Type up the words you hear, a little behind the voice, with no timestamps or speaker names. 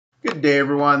Good day,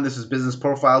 everyone. This is Business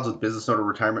Profiles with Business Owner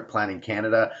Retirement Planning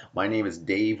Canada. My name is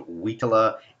Dave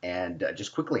Wheatala, and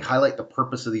just quickly highlight the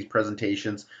purpose of these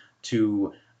presentations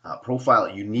to profile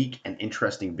unique and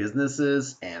interesting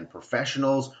businesses and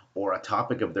professionals or a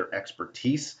topic of their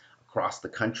expertise across the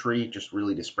country, just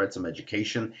really to spread some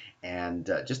education. And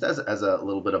just as a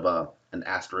little bit of an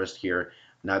asterisk here,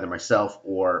 neither myself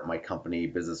or my company,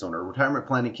 Business Owner Retirement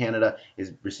Planning Canada,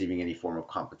 is receiving any form of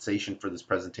compensation for this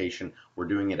presentation. We're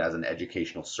doing it as an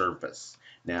educational service.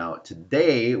 Now,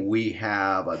 today we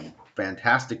have a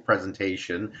fantastic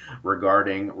presentation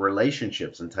regarding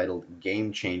relationships entitled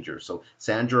Game Changer. So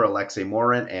Sandra Alexei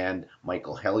Morin and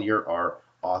Michael Hellyer are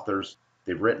authors.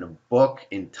 They've written a book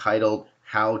entitled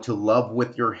How to Love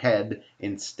with Your Head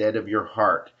Instead of Your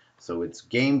Heart. So it's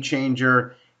Game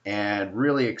Changer, and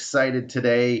really excited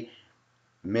today.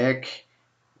 Mick,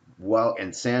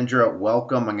 and Sandra,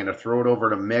 welcome. I'm going to throw it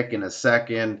over to Mick in a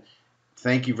second.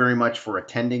 Thank you very much for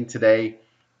attending today.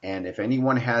 And if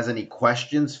anyone has any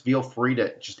questions, feel free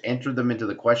to just enter them into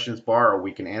the questions bar, or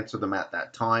we can answer them at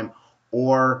that time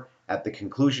or at the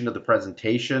conclusion of the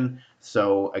presentation.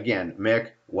 So again,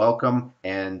 Mick, welcome,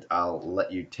 and I'll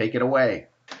let you take it away.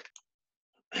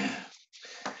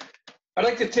 I'd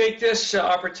like to take this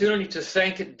opportunity to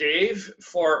thank Dave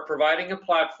for providing a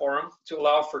platform to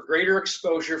allow for greater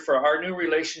exposure for our new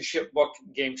relationship book,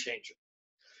 Game Changer,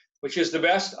 which is the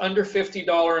best under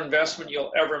 $50 investment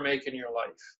you'll ever make in your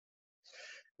life.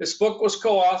 This book was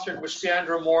co-authored with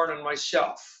Sandra Morin and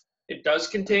myself. It does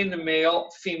contain the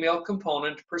male-female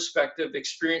component, perspective,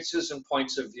 experiences, and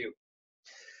points of view.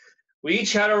 We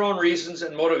each had our own reasons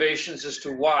and motivations as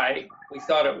to why we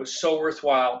thought it was so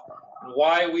worthwhile, and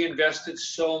why we invested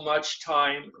so much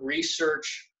time,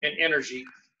 research, and energy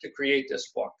to create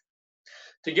this book.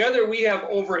 Together, we have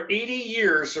over 80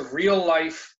 years of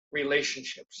real-life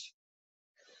relationships.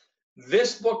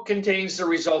 This book contains the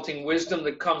resulting wisdom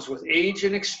that comes with age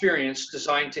and experience,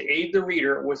 designed to aid the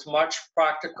reader with much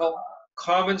practical,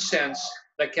 common sense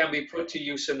that can be put to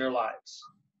use in their lives.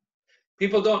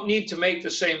 People don't need to make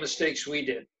the same mistakes we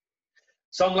did.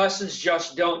 Some lessons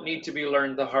just don't need to be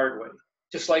learned the hard way.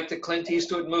 Just like the Clint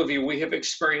Eastwood movie, we have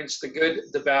experienced the good,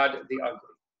 the bad, the ugly.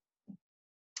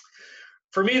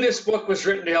 For me, this book was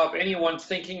written to help anyone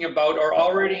thinking about or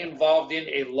already involved in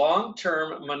a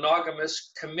long-term,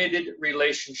 monogamous, committed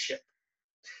relationship.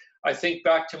 I think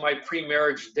back to my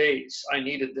pre-marriage days. I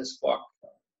needed this book.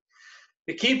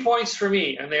 The key points for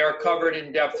me, and they are covered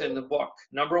in depth in the book.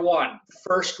 Number one,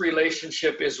 first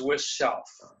relationship is with self.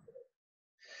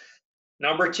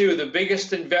 Number two, the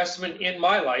biggest investment in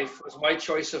my life was my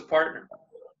choice of partner.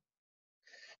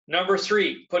 Number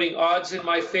three, putting odds in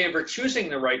my favor, choosing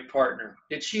the right partner.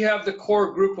 Did she have the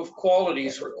core group of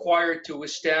qualities required to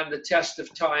withstand the test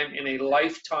of time in a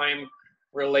lifetime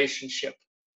relationship?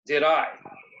 Did I?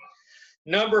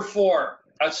 Number four,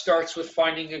 that starts with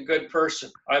finding a good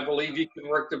person. I believe you can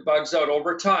work the bugs out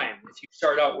over time if you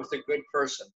start out with a good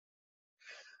person.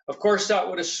 Of course, that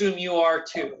would assume you are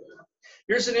too.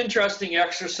 Here's an interesting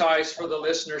exercise for the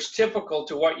listeners, typical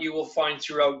to what you will find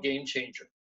throughout Game Changer.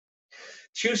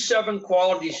 Choose 7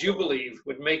 qualities you believe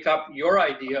would make up your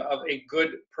idea of a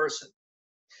good person.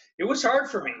 It was hard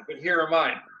for me, but here are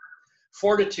mine.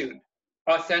 Fortitude,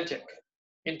 authentic,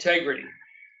 integrity,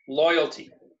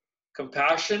 loyalty,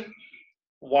 compassion,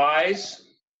 wise,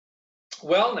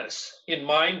 wellness in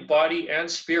mind, body,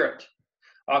 and spirit,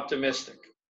 optimistic.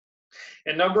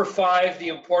 And number 5, the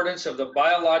importance of the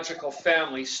biological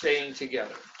family staying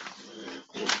together.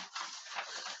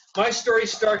 My story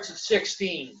starts at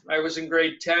 16. I was in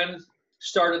grade 10,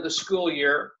 started the school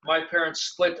year. My parents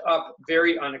split up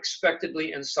very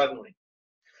unexpectedly and suddenly.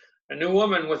 A new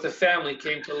woman with a family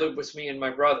came to live with me and my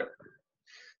brother.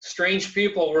 Strange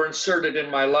people were inserted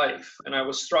in my life, and I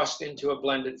was thrust into a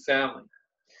blended family.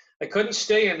 I couldn't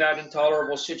stay in that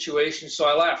intolerable situation, so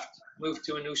I left, moved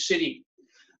to a new city,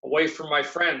 away from my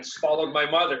friends, followed my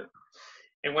mother,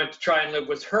 and went to try and live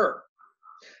with her.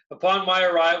 Upon my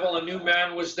arrival, a new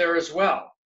man was there as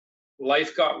well.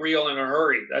 Life got real in a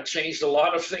hurry. That changed a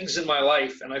lot of things in my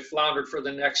life, and I floundered for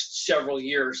the next several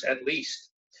years at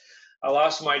least. I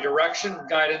lost my direction,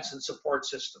 guidance, and support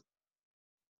system.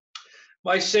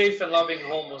 My safe and loving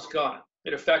home was gone.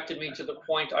 It affected me to the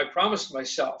point I promised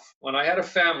myself when I had a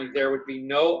family, there would be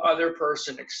no other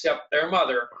person except their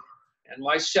mother and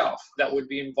myself that would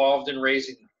be involved in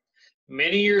raising them.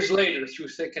 Many years later, through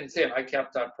thick and thin, I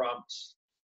kept that promise.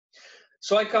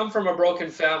 So I come from a broken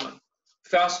family.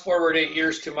 Fast forward 8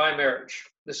 years to my marriage.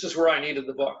 This is where I needed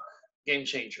the book, Game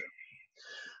Changer.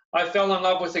 I fell in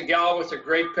love with a gal with a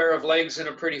great pair of legs and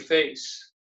a pretty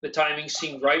face. The timing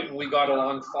seemed right and we got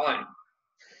along fine.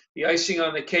 The icing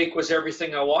on the cake was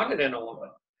everything I wanted in a woman.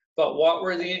 But what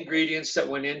were the ingredients that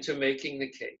went into making the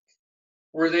cake?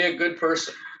 Were they a good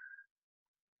person?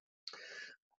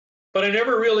 But I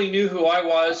never really knew who I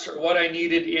was or what I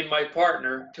needed in my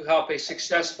partner to help a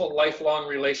successful lifelong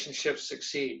relationship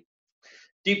succeed.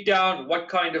 Deep down, what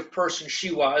kind of person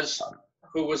she was,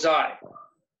 who was I?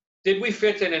 Did we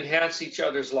fit and enhance each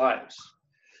other's lives?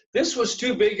 This was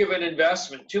too big of an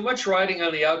investment, too much riding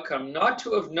on the outcome, not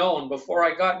to have known before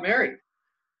I got married.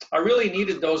 I really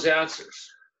needed those answers.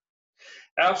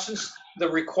 Absent the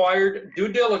required due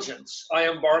diligence, I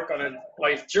embark on a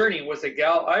life journey with a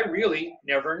gal I really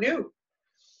never knew.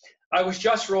 I was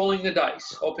just rolling the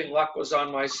dice, hoping luck was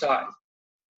on my side.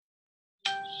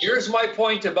 Here's my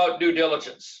point about due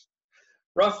diligence.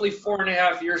 Roughly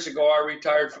 4.5 years ago, I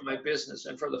retired from my business,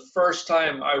 and for the first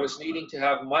time, I was needing to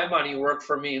have my money work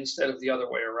for me instead of the other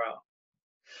way around.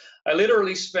 I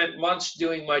literally spent months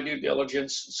doing my due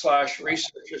diligence /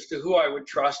 research as to who I would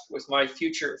trust with my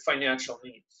future financial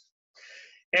needs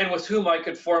and with whom I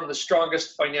could form the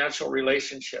strongest financial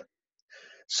relationship.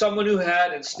 Someone who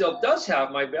had and still does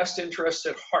have my best interests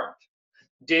at heart.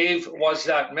 Dave was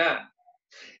that man.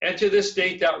 And to this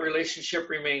date, that relationship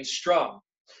remains strong.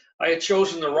 I had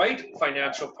chosen the right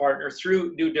financial partner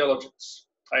through due diligence.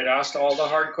 I had asked all the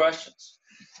hard questions.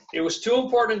 It was too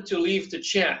important to leave to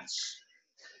chance.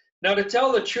 Now, to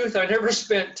tell the truth, I never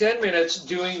spent 10 minutes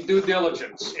doing due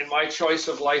diligence in my choice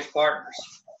of life partners.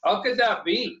 How could that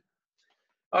be?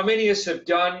 How many of us have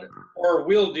done or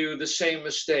will do the same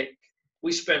mistake?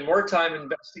 We spend more time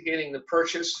investigating the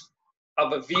purchase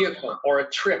of a vehicle or a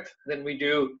trip than we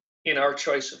do in our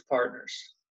choice of partners.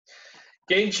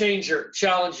 Game Changer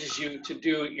challenges you to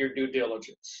do your due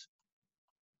diligence.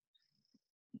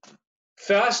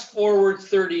 Fast forward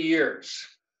 30 years.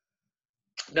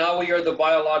 Now we are the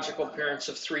biological parents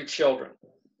of 3 children.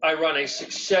 I run a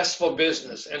successful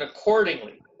business and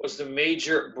accordingly was the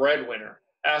major breadwinner.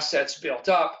 Assets built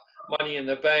up, money in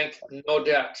the bank, no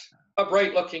debt, a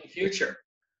bright looking future.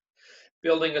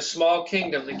 Building a small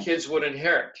kingdom the kids would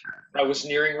inherit. I was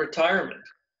nearing retirement.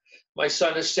 My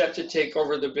son is set to take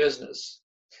over the business.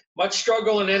 Much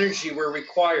struggle and energy were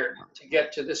required to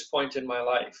get to this point in my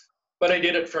life, but I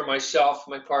did it for myself,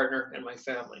 my partner, and my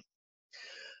family.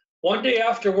 One day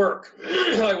after work,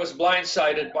 I was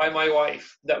blindsided by my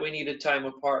wife that we needed time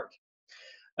apart.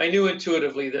 I knew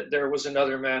intuitively that there was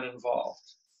another man involved.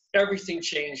 Everything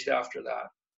changed after that.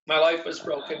 My life was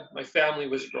broken, my family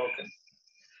was broken.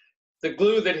 The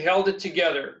glue that held it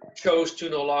together chose to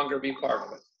no longer be part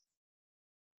of it.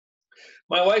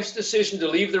 My wife's decision to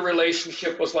leave the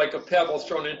relationship was like a pebble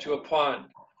thrown into a pond.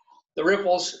 The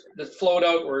ripples that flowed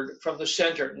outward from the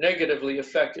center negatively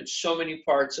affected so many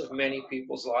parts of many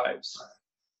people's lives.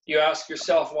 You ask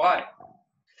yourself why?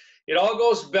 It all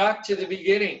goes back to the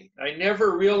beginning. I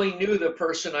never really knew the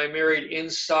person I married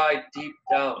inside deep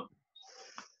down.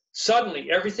 Suddenly,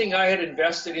 everything I had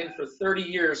invested in for 30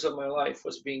 years of my life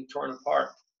was being torn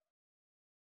apart.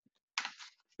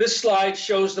 This slide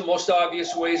shows the most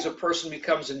obvious ways a person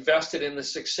becomes invested in the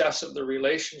success of the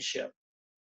relationship.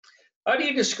 How do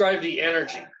you describe the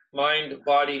energy, mind,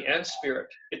 body, and spirit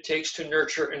it takes to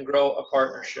nurture and grow a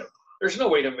partnership? There's no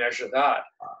way to measure that.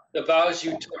 The vows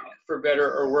you took for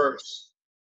better or worse,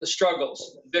 the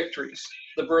struggles, victories,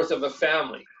 the birth of a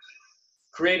family,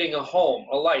 creating a home,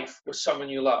 a life with someone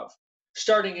you love,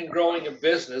 starting and growing a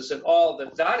business and all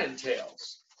that that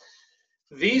entails.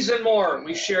 These and more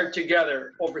we shared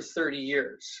together over 30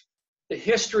 years. The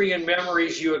history and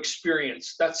memories you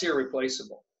experience, that's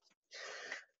irreplaceable.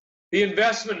 The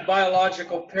investment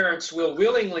biological parents will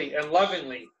willingly and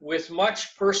lovingly, with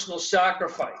much personal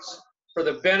sacrifice for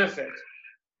the benefit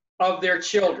of their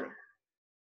children,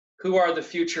 who are the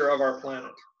future of our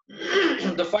planet.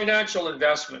 The financial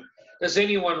investment. Does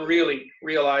anyone really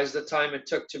realize the time it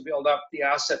took to build up the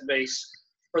asset base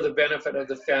for the benefit of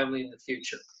the family in the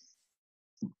future?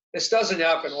 This doesn't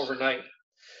happen overnight.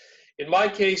 In my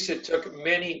case, it took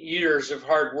many years of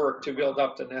hard work to build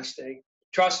up the nest egg.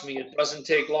 Trust me, it doesn't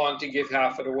take long to give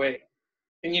half it away.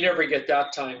 And you never get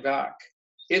that time back.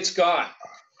 It's gone.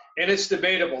 And it's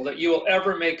debatable that you will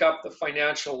ever make up the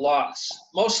financial loss.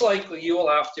 Most likely, you will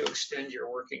have to extend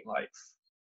your working life.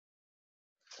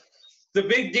 The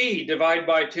big D, divide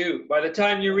by 2. By the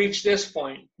time you reach this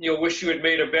point, you'll wish you had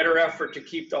made a better effort to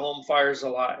keep the home fires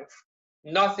alive.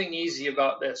 Nothing easy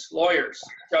about this. Lawyers,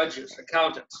 judges,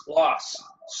 accountants, loss,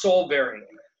 soul bearing,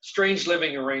 strange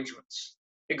living arrangements.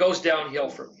 It goes downhill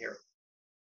from here.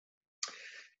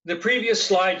 In the previous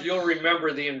slide, you'll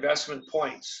remember the investment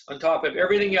points. On top of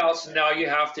everything else, now you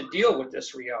have to deal with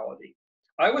this reality.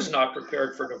 I was not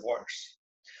prepared for divorce.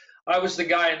 I was the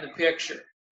guy in the picture.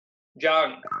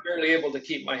 drowning, barely able to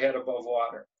keep my head above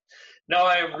water. Now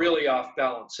I am really off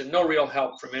balance and no real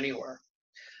help from anywhere.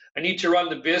 I need to run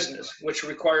the business, which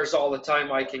requires all the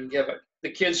time I can give it.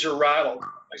 The kids are rattled.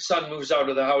 My son moves out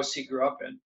of the house he grew up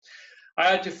in. I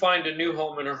had to find a new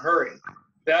home in a hurry.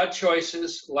 Bad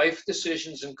choices, life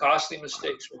decisions, and costly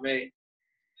mistakes were made.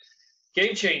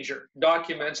 Game Changer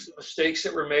documents the mistakes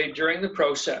that were made during the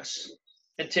process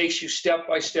and takes you step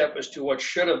by step as to what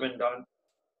should have been done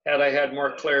had I had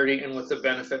more clarity and with the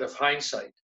benefit of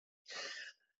hindsight.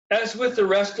 As with the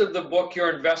rest of the book, your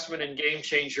investment in Game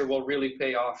Changer will really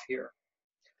pay off here.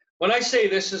 When I say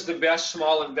this is the best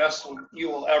small investment you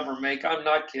will ever make, I'm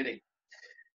not kidding.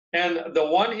 And the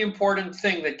one important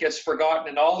thing that gets forgotten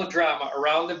in all the drama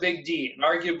around the big D, and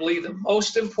arguably the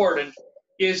most important,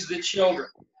 is the children.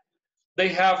 They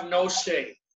have no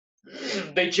say.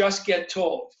 They just get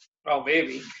told. Well,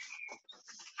 maybe.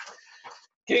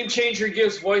 Game Changer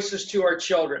gives voices to our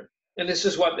children, and this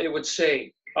is what they would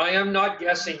say. I am not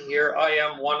guessing here. I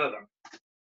am one of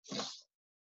them.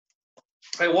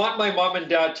 I want my mom and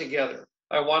dad together.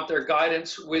 I want their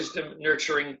guidance, wisdom,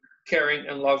 nurturing, caring,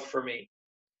 and love for me.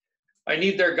 I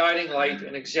need their guiding light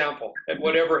and example at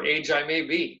whatever age I may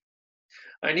be.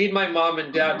 I need my mom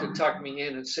and dad to tuck me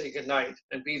in and say goodnight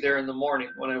and be there in the morning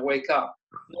when I wake up,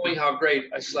 knowing how great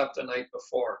I slept the night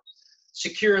before,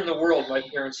 secure in the world my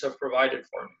parents have provided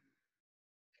for me.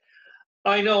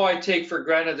 I know I take for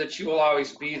granted that you will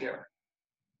always be there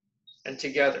and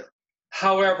together.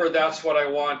 However, that's what I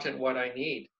want and what I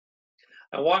need.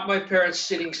 I want my parents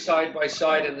sitting side by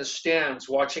side in the stands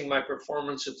watching my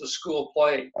performance at the school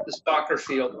play, the soccer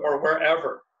field, or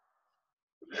wherever.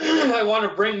 I want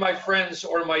to bring my friends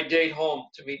or my date home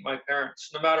to meet my parents,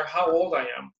 no matter how old I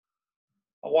am.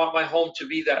 I want my home to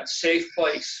be that safe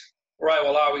place where I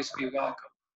will always be welcome.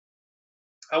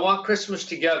 I want Christmas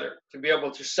together, to be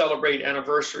able to celebrate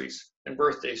anniversaries and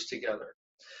birthdays together.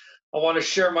 I want to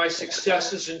share my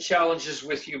successes and challenges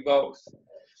with you both.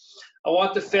 I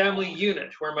want the family unit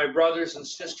where my brothers and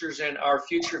sisters and our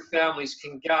future families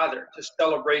can gather to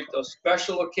celebrate those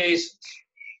special occasions,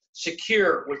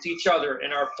 secure with each other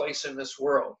in our place in this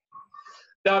world.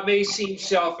 That may seem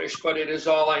selfish, but it is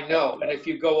all I know. And if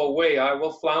you go away, I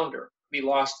will flounder, be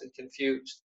lost and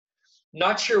confused.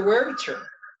 Not sure where to turn.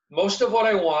 Most of what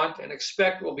I want and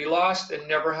expect will be lost and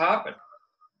never happen.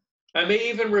 I may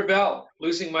even rebel,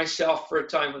 losing myself for a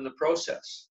time in the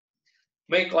process.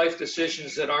 Make life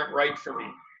decisions that aren't right for me.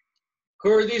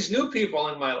 Who are these new people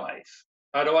in my life?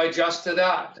 How do I adjust to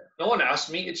that? No one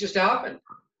asked me, it just happened.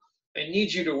 I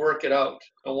need you to work it out.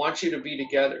 I want you to be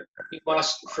together. You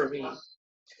must for me.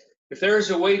 If there is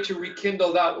a way to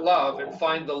rekindle that love and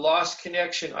find the lost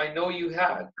connection I know you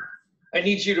had, I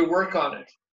need you to work on it.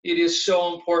 It is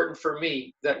so important for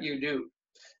me that you do.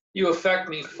 You affect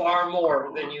me far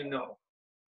more than you know.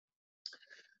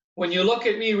 When you look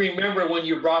at me, remember when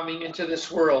you brought me into this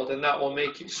world, and that will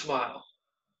make you smile.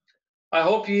 I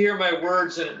hope you hear my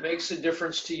words and it makes a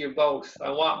difference to you both. I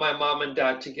want my mom and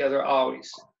dad together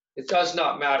always. It does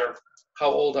not matter how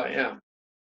old I am.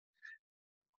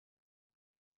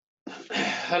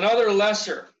 Another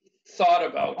lesser thought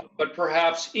about, but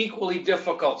perhaps equally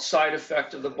difficult side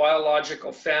effect of the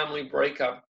biological family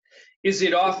breakup is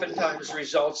it oftentimes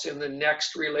results in the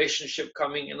next relationship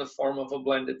coming in the form of a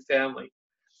blended family,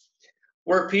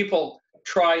 where people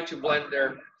try to blend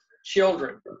their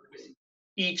children with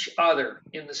each other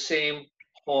in the same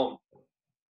home.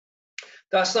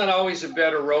 That's not always a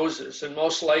bed of roses, and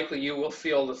most likely you will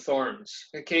feel the thorns.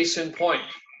 A case in point,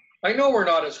 I know we're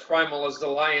not as primal as the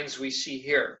lions we see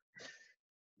here,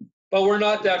 but we're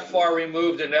not that far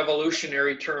removed in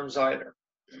evolutionary terms either.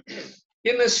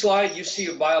 In this slide, you see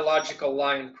a biological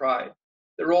lion pride.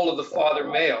 The role of the father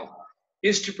male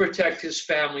is to protect his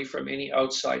family from any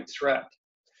outside threat.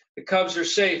 The cubs are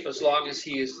safe as long as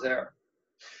he is there.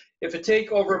 If a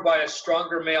takeover by a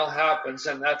stronger male happens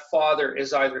and that father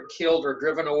is either killed or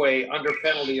driven away under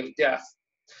penalty of death,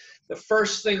 the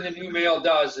first thing the new male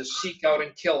does is seek out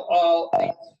and kill all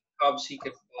the cubs he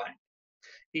can find.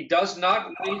 He does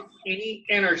not waste any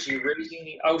energy raising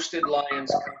the ousted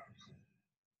lion's cubs.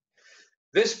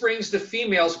 This brings the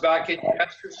females back into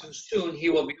estrus, and soon he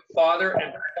will be a father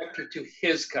and protector to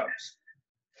his cubs.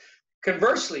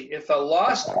 Conversely, if a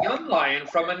lost young lion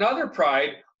from another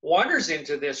pride wanders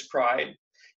into this pride,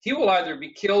 he will either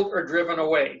be killed or driven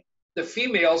away. The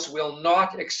females will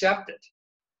not accept it.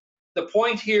 The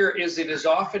point here is it is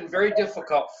often very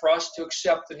difficult for us to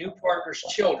accept the new partner's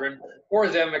children or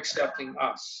them accepting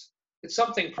us. It's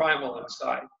something primal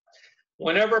inside.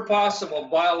 Whenever possible,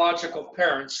 biological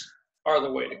parents are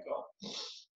the way to go.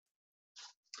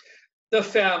 The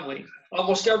family.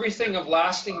 Almost everything of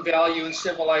lasting value in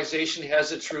civilization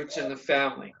has its roots in the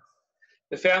family.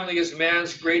 The family is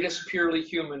man's greatest purely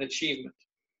human achievement.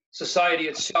 Society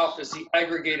itself is the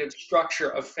aggregated structure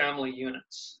of family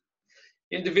units.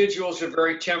 Individuals are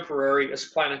very temporary as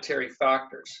planetary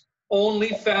factors. Only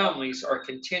families are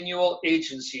continual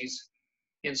agencies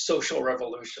in social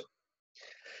revolution.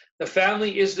 The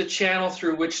family is the channel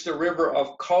through which the river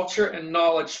of culture and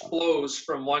knowledge flows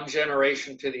from one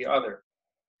generation to the other.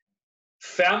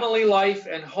 Family life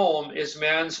and home is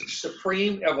man's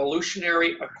supreme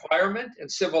evolutionary acquirement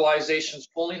and civilization's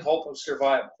only hope of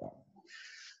survival.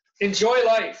 Enjoy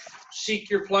life, seek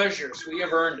your pleasures, we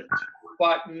have earned it,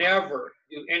 but never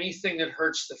do anything that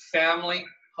hurts the family,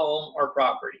 home, or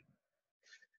property.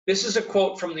 This is a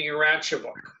quote from the Urantia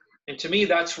book, and to me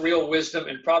that's real wisdom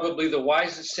and probably the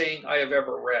wisest saying I have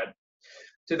ever read.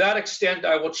 To that extent,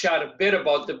 I will chat a bit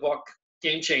about the book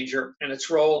Game Changer and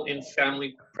its role in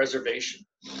family preservation.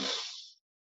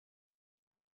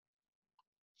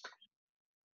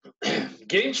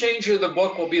 Game Changer, the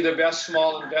book, will be the best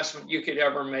small investment you could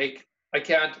ever make. I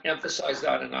can't emphasize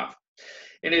that enough.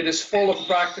 And it is full of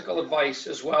practical advice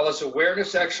as well as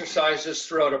awareness exercises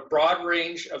throughout a broad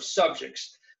range of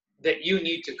subjects that you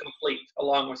need to complete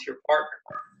along with your partner.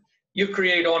 You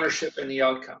create ownership in the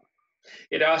outcome.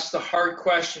 It asks the hard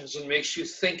questions and makes you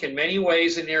think in many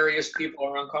ways in areas people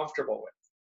are uncomfortable with.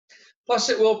 Plus,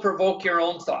 it will provoke your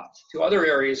own thought to other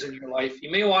areas in your life you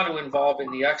may want to involve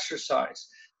in the exercise.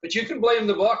 But you can blame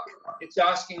the book. It's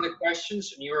asking the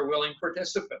questions and you are willing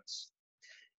participants.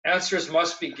 Answers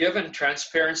must be given.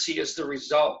 Transparency is the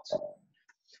result.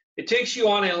 It takes you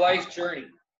on a life journey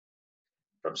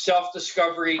from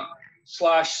self-discovery /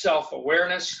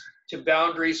 self-awareness to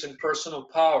boundaries and personal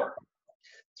power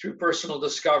through personal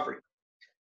discovery.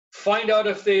 Find out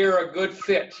if they are a good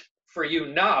fit for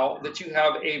you now that you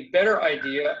have a better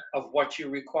idea of what you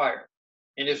require.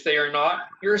 And if they are not,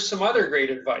 here's some other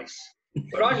great advice.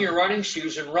 Put on your running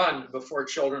shoes and run before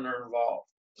children are involved.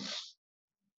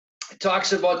 It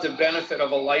talks about the benefit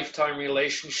of a lifetime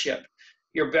relationship,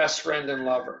 your best friend and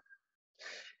lover.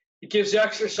 It gives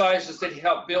exercises that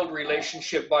help build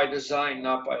relationship by design,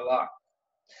 not by luck.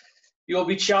 You will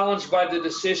be challenged by the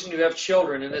decision to have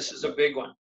children, and this is a big one.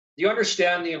 Do you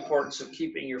understand the importance of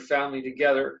keeping your family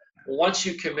together once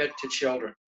you commit to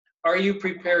children? Are you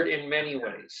prepared in many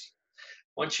ways?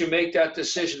 Once you make that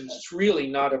decision, it's really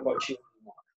not about you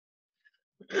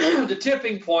anymore. The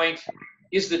tipping point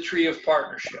is the tree of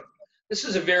partnership. This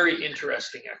is a very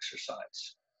interesting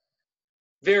exercise,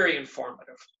 very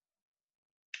informative.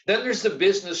 Then there's the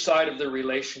business side of the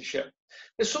relationship.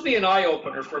 This will be an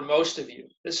eye-opener for most of you.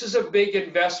 This is a big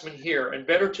investment here, and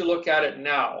better to look at it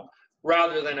now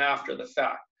rather than after the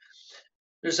fact.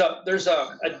 There's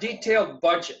a detailed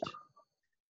budget,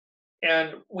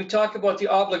 and we talk about the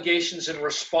obligations and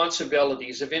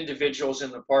responsibilities of individuals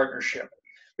in the partnership.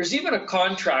 There's even a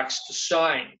contract to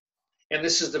sign, and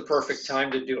this is the perfect time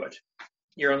to do it.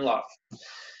 You're in love.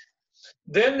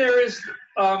 Then there is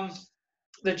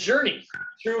the journey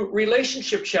through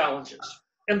relationship challenges,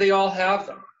 and they all have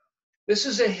them. This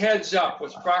is a heads up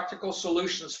with practical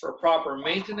solutions for proper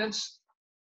maintenance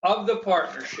of the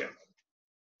partnership,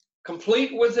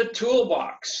 complete with a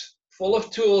toolbox full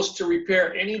of tools to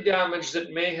repair any damage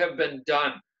that may have been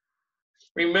done.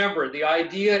 Remember, the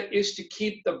idea is to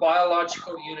keep the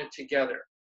biological unit together,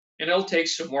 and it'll take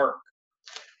some work.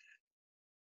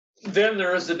 Then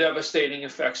there is the devastating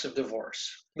effects of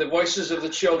divorce. The voices of the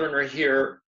children are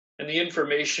here, and the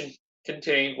information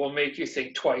contained will make you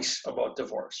think twice about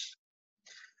divorce.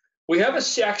 We have a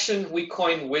section we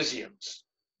coin wisdoms.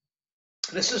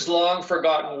 This is long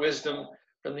forgotten wisdom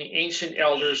from the ancient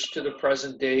elders to the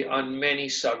present day on many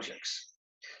subjects.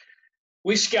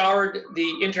 We scoured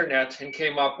the internet and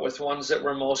came up with ones that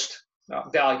were most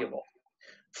valuable.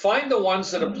 Find the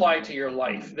ones that apply to your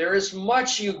life. There is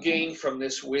much you gain from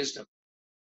this wisdom.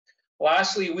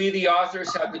 Lastly, we the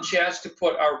authors have the chance to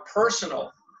put our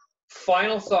personal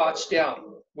final thoughts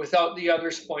down without the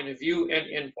other's point of view and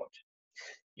input.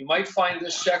 You might find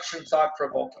this section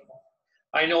thought-provoking.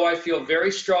 I know I feel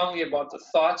very strongly about the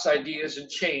thoughts, ideas, and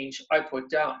change I put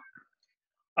down.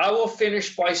 I will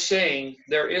finish by saying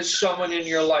there is someone in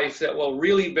your life that will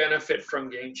really benefit from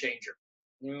Game Changer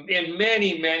in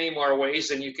many, many more ways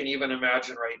than you can even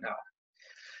imagine right now.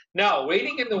 Now,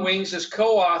 waiting in the wings is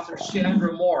co-author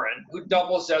Sandra Morin, who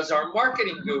doubles as our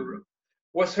marketing guru,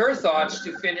 with her thoughts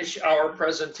to finish our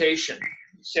presentation.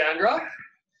 Sandra?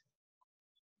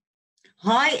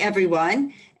 Hi,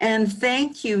 everyone, and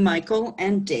thank you, Michael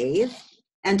and Dave,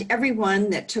 and everyone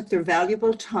that took their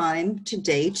valuable time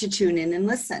today to tune in and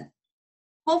listen.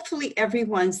 Hopefully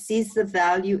everyone sees the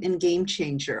value in Game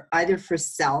Changer, either for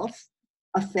self,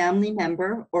 a family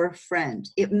member, or a friend.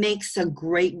 It makes a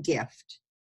great gift.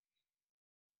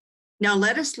 Now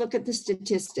let us look at the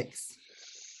statistics.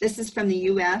 This is from the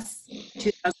US,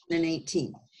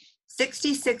 2018.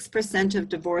 66% of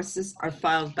divorces are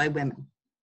filed by women.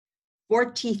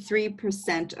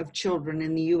 43% of children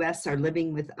in the US are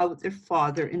living without their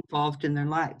father involved in their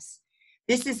lives.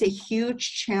 This is a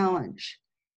huge challenge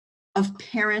of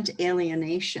parent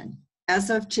alienation. As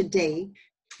of today,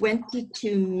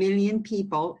 22 million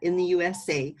people in the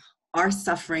USA are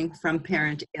suffering from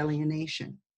parent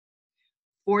alienation.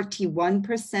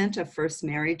 41% of first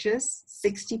marriages,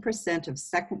 60% of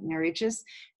second marriages,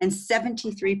 and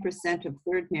 73% of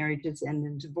third marriages end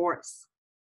in divorce.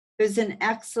 There's an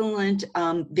excellent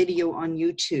video on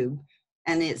YouTube,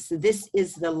 and it's This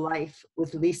Is the Life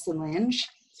with Lisa Lynch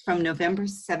from November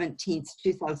 17th,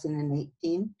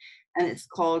 2018, and it's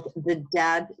called The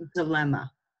Dad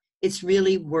Dilemma. It's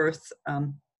really worth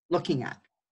looking at.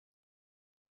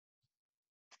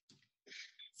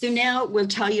 So now we'll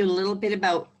tell you a little bit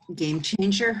about Game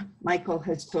Changer. Michael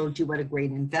has told you what a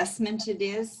great investment it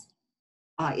is.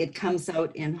 It comes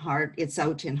out in it's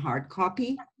out in hard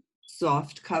copy,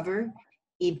 soft cover,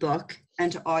 ebook,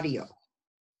 and audio.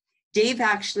 Dave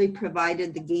actually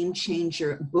provided the Game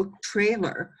Changer book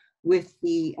trailer with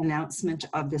the announcement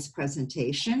of this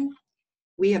presentation.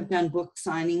 We have done book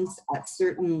signings at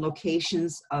certain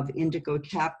locations of Indigo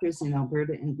chapters in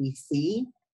Alberta and BC.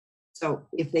 So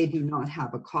if they do not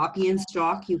have a copy in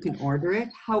stock, you can order it.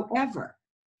 However,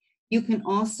 you can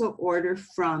also order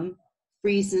from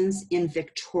Friesens in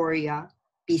Victoria,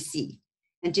 BC.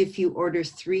 And if you order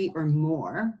 3 or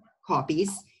more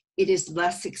copies, it is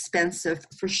less expensive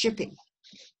for shipping.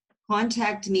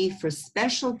 Contact me for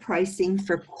special pricing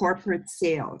for corporate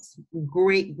sales.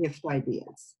 Great gift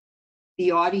ideas.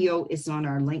 The audio is on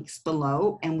our links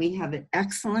below, and we have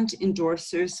excellent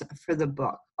endorsers for the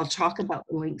book. I'll talk about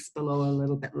the links below a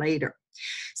little bit later.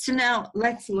 So now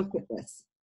let's look at this.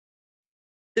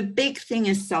 The big thing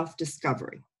is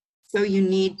self-discovery. So you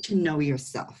need to know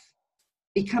yourself.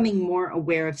 Becoming more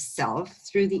aware of self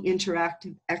through the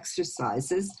interactive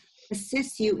exercises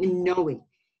assists you in knowing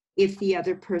if the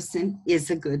other person is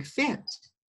a good fit.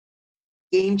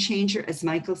 Game Changer, as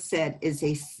Michael said, is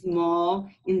a small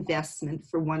investment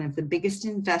for one of the biggest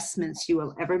investments you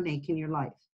will ever make in your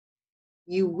life.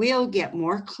 You will get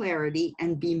more clarity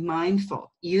and be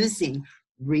mindful using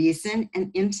reason and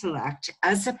intellect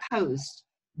as opposed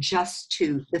just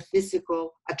to the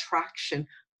physical attraction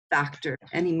factor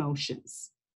and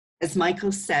emotions. As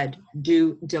Michael said,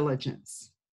 due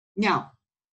diligence. Now,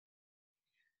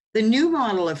 the new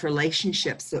model of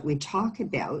relationships that we talk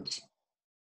about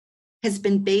has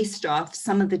been based off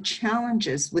some of the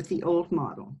challenges with the old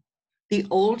model. The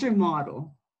older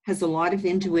model has a lot of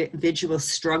individuals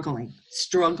struggling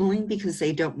because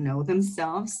they don't know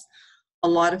themselves, a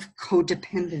lot of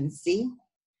codependency,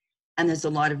 and there's a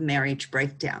lot of marriage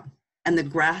breakdown. And the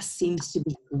grass seems to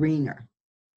be greener,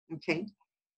 okay?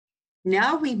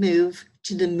 Now we move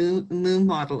to the Moo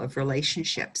model of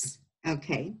relationships,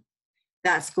 okay?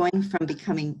 That's going from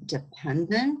becoming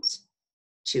dependent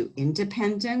to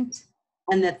independent.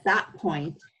 And at that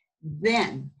point,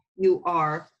 then you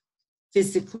are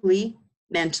physically,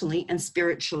 mentally, and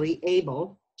spiritually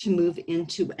able to move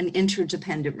into an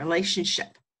interdependent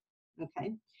relationship,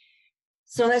 okay?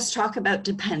 So let's talk about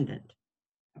dependent,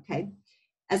 okay?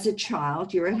 As a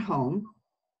child, you're at home,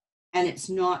 and it's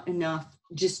not enough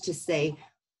just to say,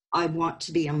 I want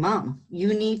to be a mom.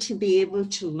 You need to be able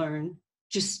to learn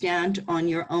to stand on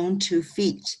your own 2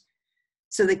 feet.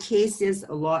 So the case is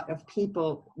a lot of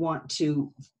people want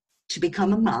to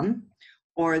become a mom,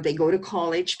 or they go to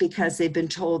college because they've been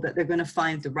told that they're going to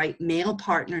find the right male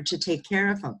partner to take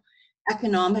care of them.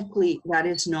 Economically, that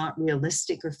is not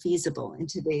realistic or feasible in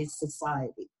today's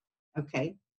society,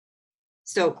 okay?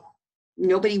 So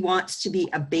nobody wants to be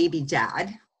a baby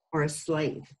dad or a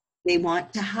slave. They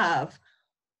want to have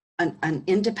an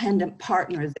independent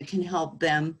partner that can help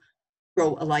them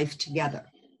grow a life together,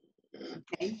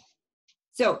 okay?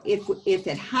 So if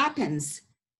it happens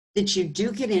that you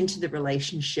do get into the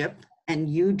relationship and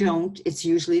you don't, it's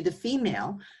usually the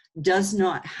female, does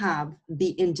not have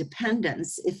the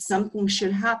independence. If something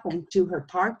should happen to her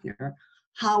partner,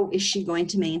 how is she going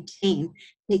to maintain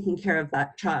taking care of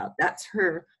that child? That's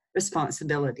her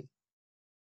responsibility.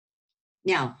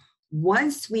 Now,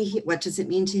 once we hit, what does it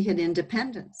mean to hit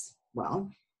independence?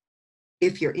 Well,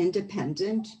 if you're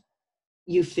independent,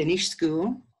 you finish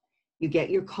school, you get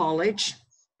your college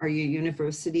or your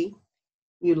university,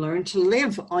 you learn to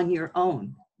live on your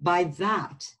own. By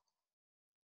that,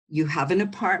 You have an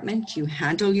apartment, you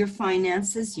handle your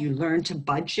finances, you learn to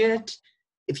budget.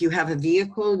 If you have a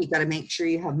vehicle, you got to make sure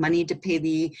you have money to pay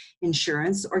the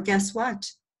insurance, or guess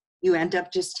what? You end up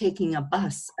just taking a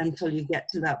bus until you get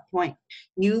to that point.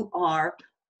 You are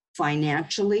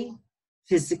financially,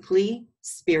 physically,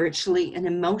 spiritually, and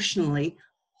emotionally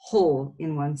whole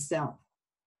in oneself.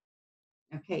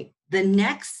 Okay, the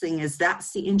next thing is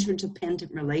that's the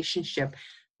interdependent relationship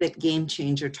that Game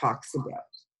Changer talks about.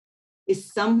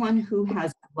 Is someone who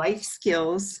has life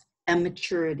skills and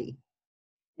maturity,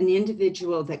 an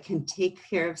individual that can take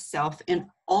care of self in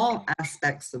all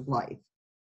aspects of life.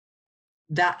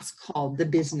 That's called the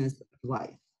business of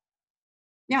life.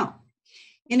 Now,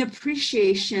 in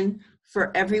appreciation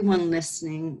for everyone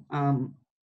listening,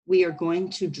 we are going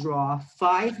to draw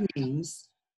 5 names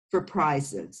for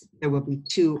prizes. There will be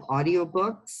 2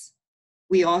 audiobooks.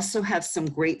 We also have some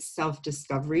great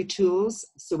self-discovery tools.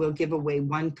 So we'll give away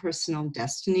 1 personal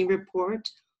destiny report,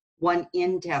 1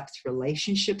 in-depth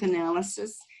relationship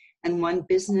analysis, and 1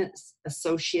 business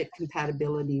associate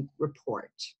compatibility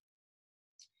report.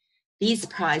 These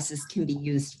prizes can be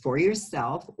used for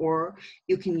yourself, or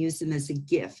you can use them as a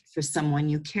gift for someone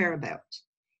you care about.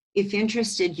 If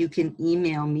interested, you can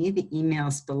email me. The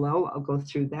email's below. I'll go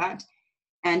through that.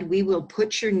 And we will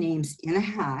put your names in a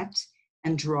hat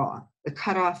and draw. The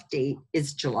cutoff date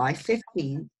is July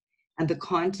 15th, and the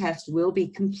contest will be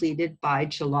completed by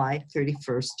July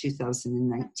 31st,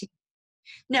 2019.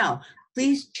 Now,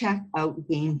 please check out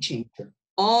Game Changer.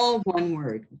 All one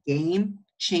word, Game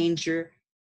Changer,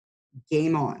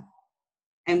 game on.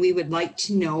 And we would like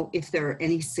to know if there are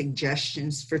any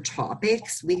suggestions for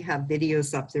topics. We have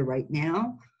videos up there right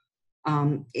now.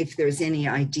 If there's any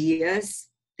ideas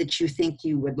that you think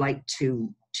you would like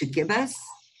to give us.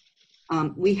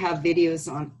 We have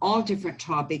videos on all different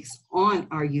topics on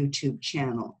our YouTube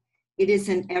channel. It is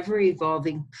an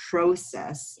ever-evolving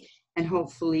process, and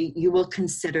hopefully you will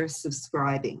consider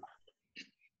subscribing.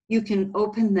 You can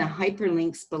open the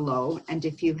hyperlinks below, and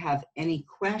if you have any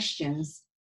questions,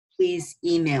 please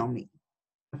email me.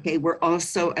 Okay, we're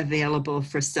also available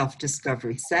for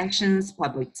self-discovery sessions,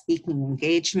 public speaking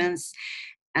engagements,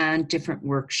 and different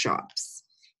workshops.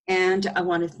 And I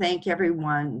want to thank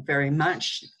everyone very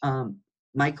much,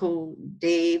 Michael,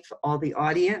 Dave, all the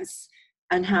audience,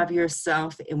 and have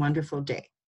yourself a wonderful day.